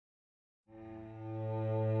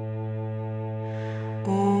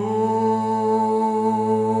Om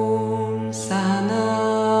Sahana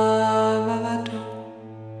Bhavatu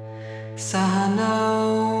Sahana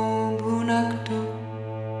Bhunaktu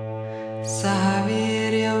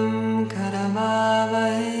Sahaviryam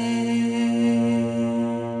Karavavahe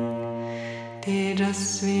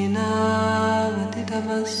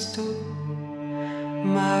Tejasvinavaditamastu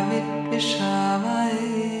Ma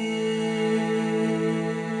Vidvishavahe.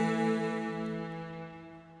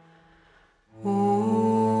 Om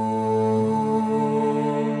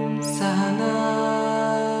Sahana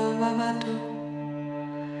Bhavatu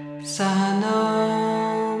Sahana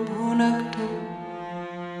Bhunaktu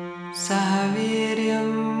Sahaviryam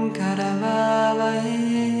Karavavahe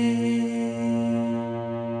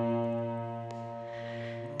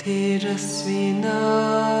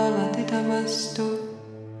Tejasvinavaditamastu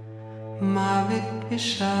Ma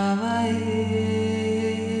Vidvishavahe.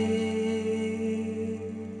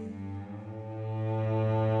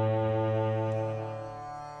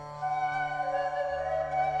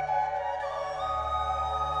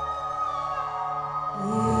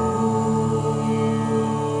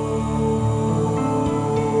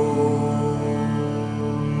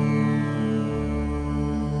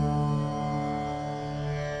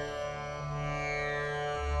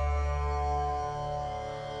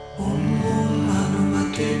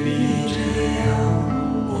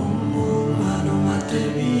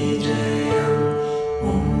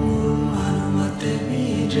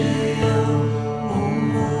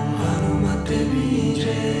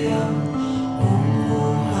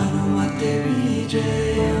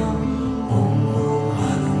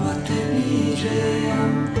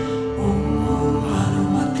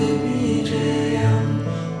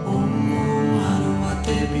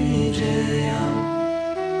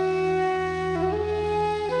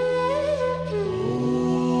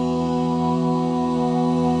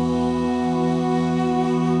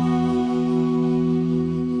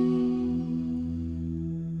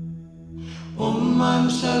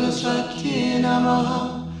 Saraswati Namaha,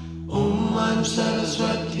 Om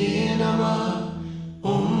Saraswati Namaha,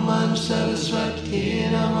 Om Saraswati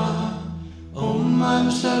Namaha, Om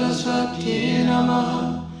Saraswati Namaha,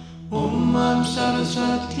 Om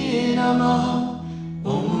Saraswati Namaha,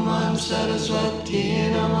 Om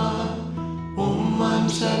Saraswati Namaha, Om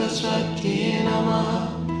Saraswati Namaha,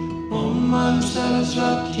 Om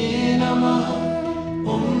Saraswati Namaha,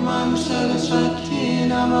 Om Saraswati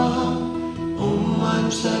Namaha. Om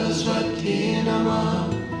Saraswati Namaha,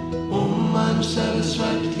 Om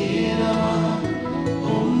Saraswati Namaha,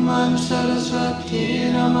 Om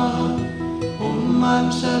Saraswati Namaha,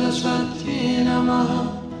 Om Saraswati Namaha,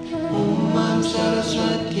 Om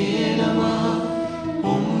Saraswati Namaha,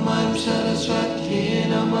 Om Saraswati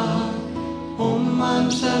Namaha,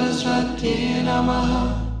 Om Saraswati Namaha.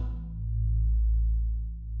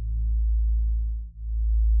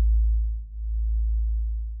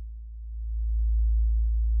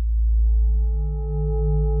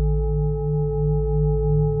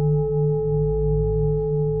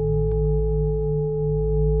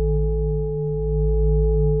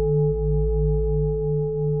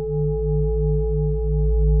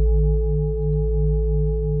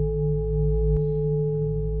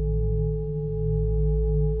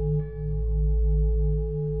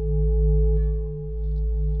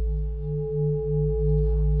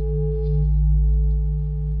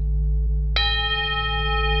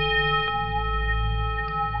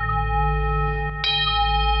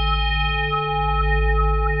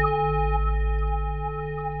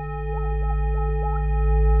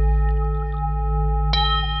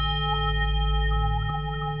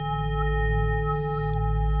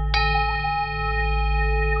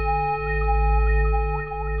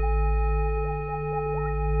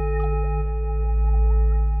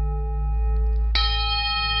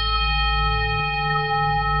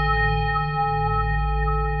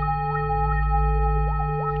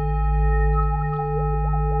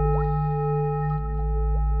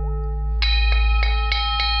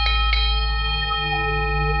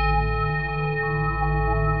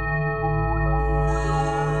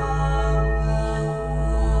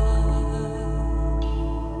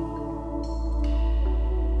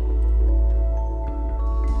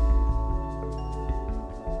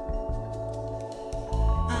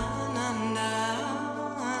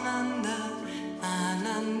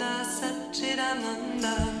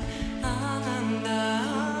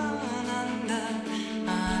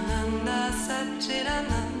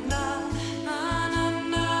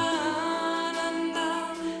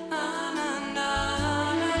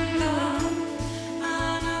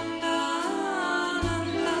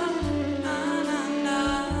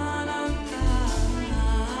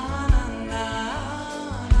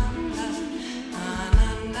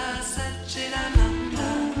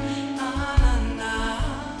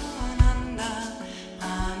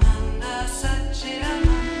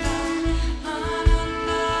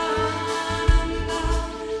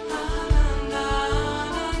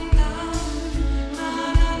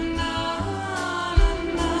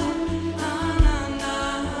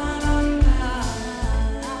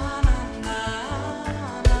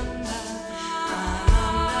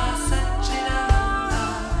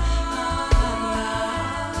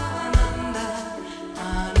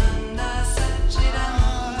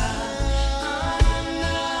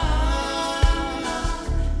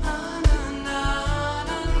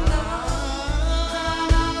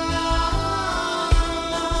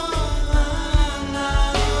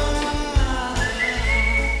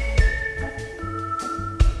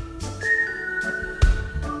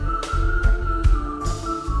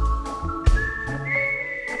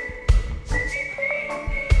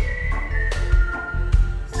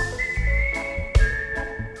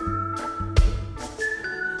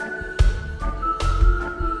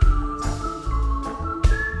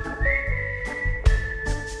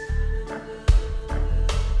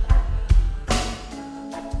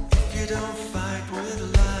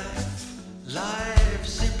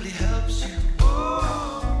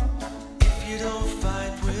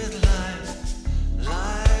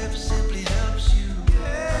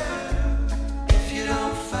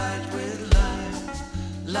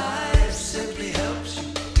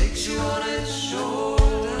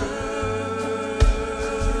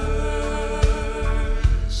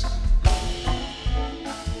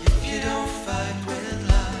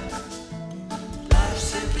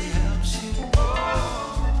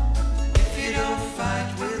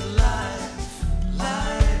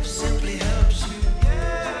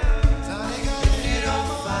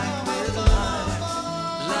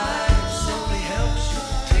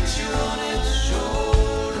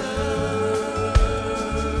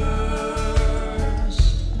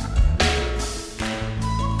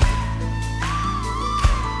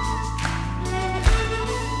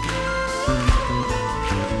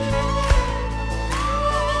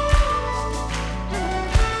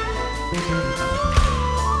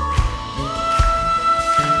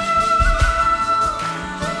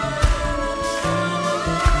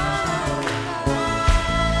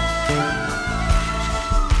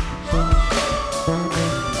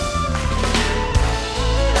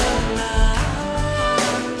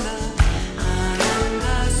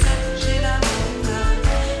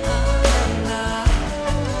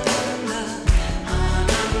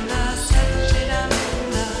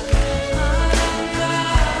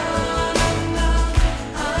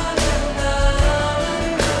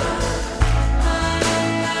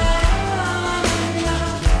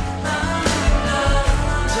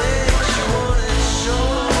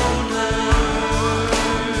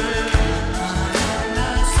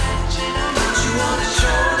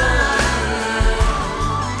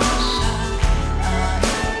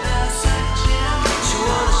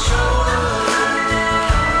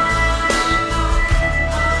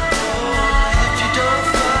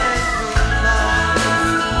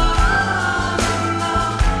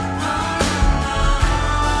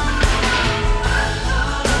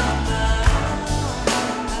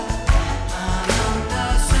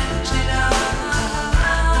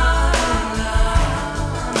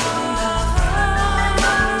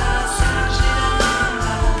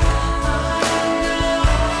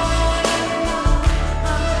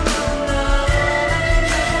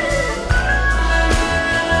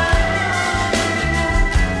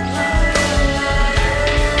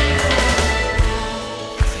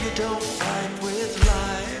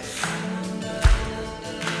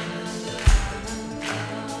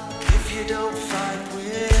 don't fight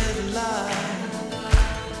with life.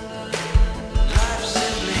 Life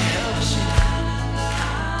simply helps you.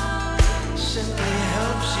 Simply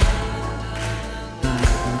helps you.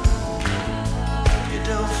 You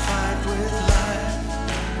don't fight with life.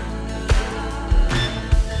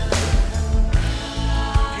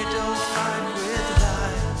 You don't fight with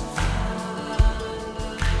life.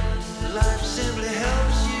 Life simply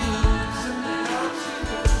helps you.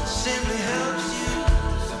 Simply helps you.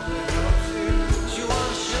 You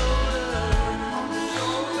want a shoulder.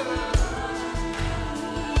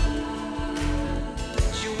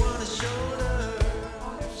 You want a shoulder.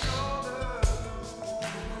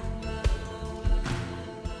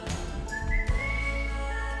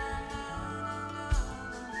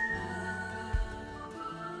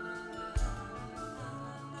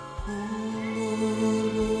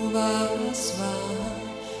 Was war,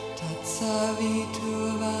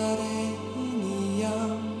 tatsaviturvare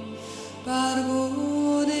iniyam,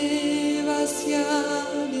 parvode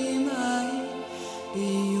vasyadimai,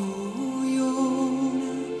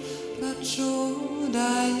 diyuyona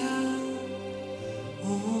prachodaya.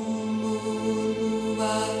 Om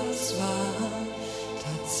Bhurvas Svaha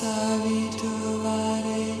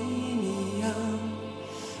tatsaviturvare iniyam,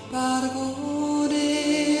 parvo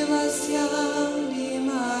devasya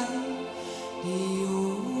dimai,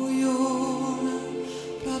 diyuyona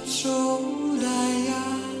prachodaya.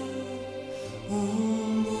 Om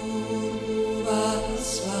Bhurvas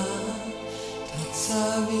Svaha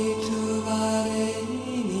tatsaviturvare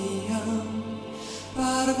iniyam,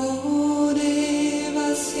 parvo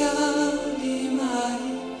devasya dimai,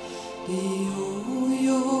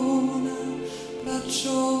 diyuyona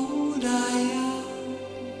prachodaya.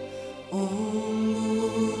 Om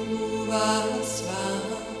Bhurvas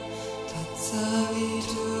Svaha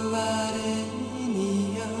tatsaviturvare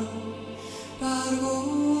iniyam, parvo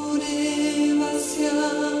devasya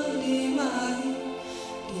dimai,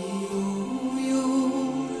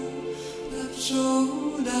 diyuyona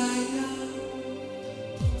prachodaya.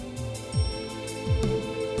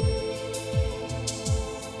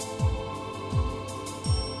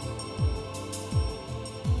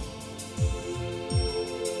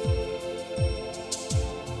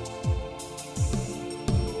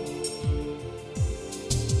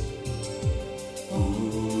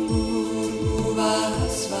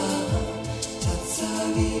 Bhurvas Svaha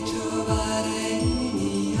tatsaviturvare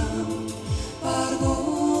iniyam, parvo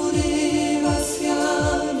devasya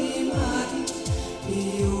dimai,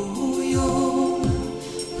 diyuyona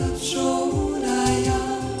prachodaya.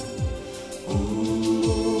 Om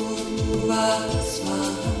Bhurvas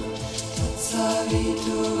Svaha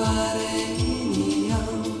tatsaviturvare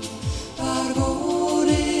iniyam, parvo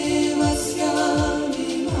devasya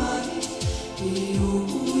dimai,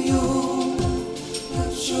 diyuyona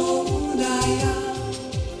prachodaya.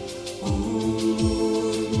 Om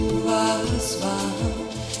Bhurvas Svaha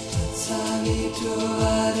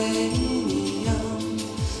tatsaviturvare iniyam,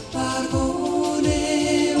 parvo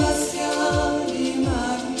devasya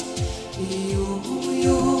dimai,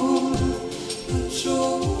 diyuyona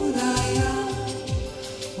prachodaya.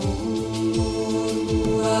 Om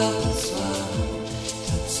Bhurvas Svaha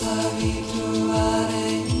tatsaviturvare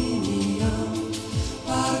iniyam,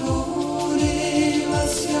 parvo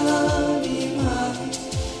devasya dimai,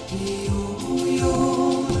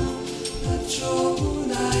 diyuyona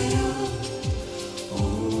prachodaya. Om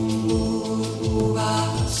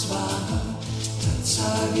Bhurvas Svaha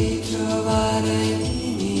tatsaviturvare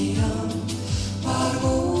iniyam,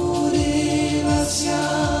 parvo devasya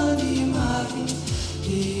dimai,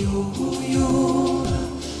 diyuyona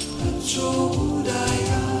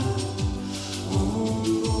prachodaya. Om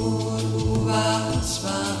Bhurvas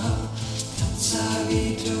Svaha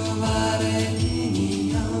tatsaviturvare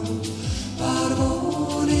iniyam, parvo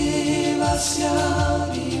devasya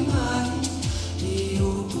dimai,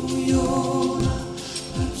 diyuyona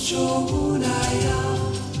prachodaya.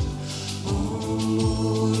 Om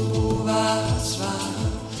Bhurvas Svaha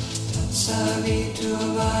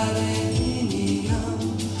tatsaviturvare iniyam,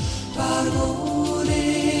 parvo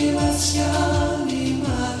devasya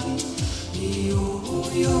dimai,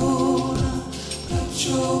 diyuyona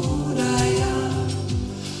prachodaya.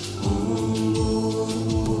 Om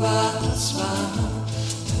Bhurvas Svaha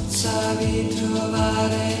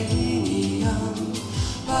tatsaviturvare iniyam,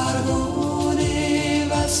 parvo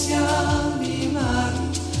devasya dimai,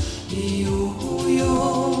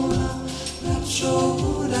 diyuyona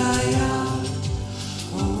prachodaya.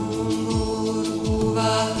 Om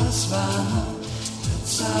Bhurvas Svaha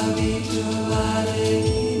tatsaviturvare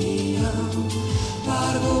iniyam,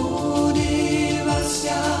 parvo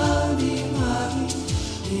devasya dimai,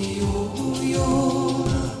 diyuyona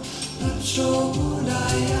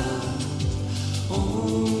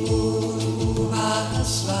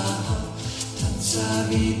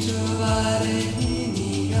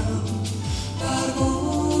Savitrovareniyam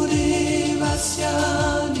Parvuri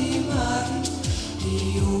Vasyani Mari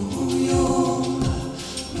Iyuyona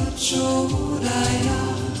Prachodaya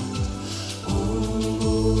Om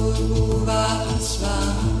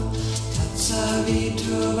Bhurvasvaha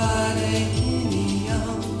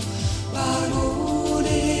Tatsavitrovareniyam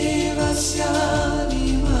Parvuri Vasyani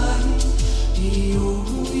Mari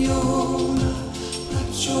Iyuyona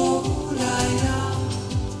Prachodaya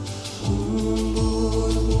Om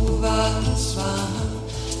Bhurvasvaha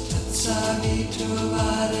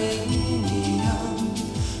Tatsavitrovareniyam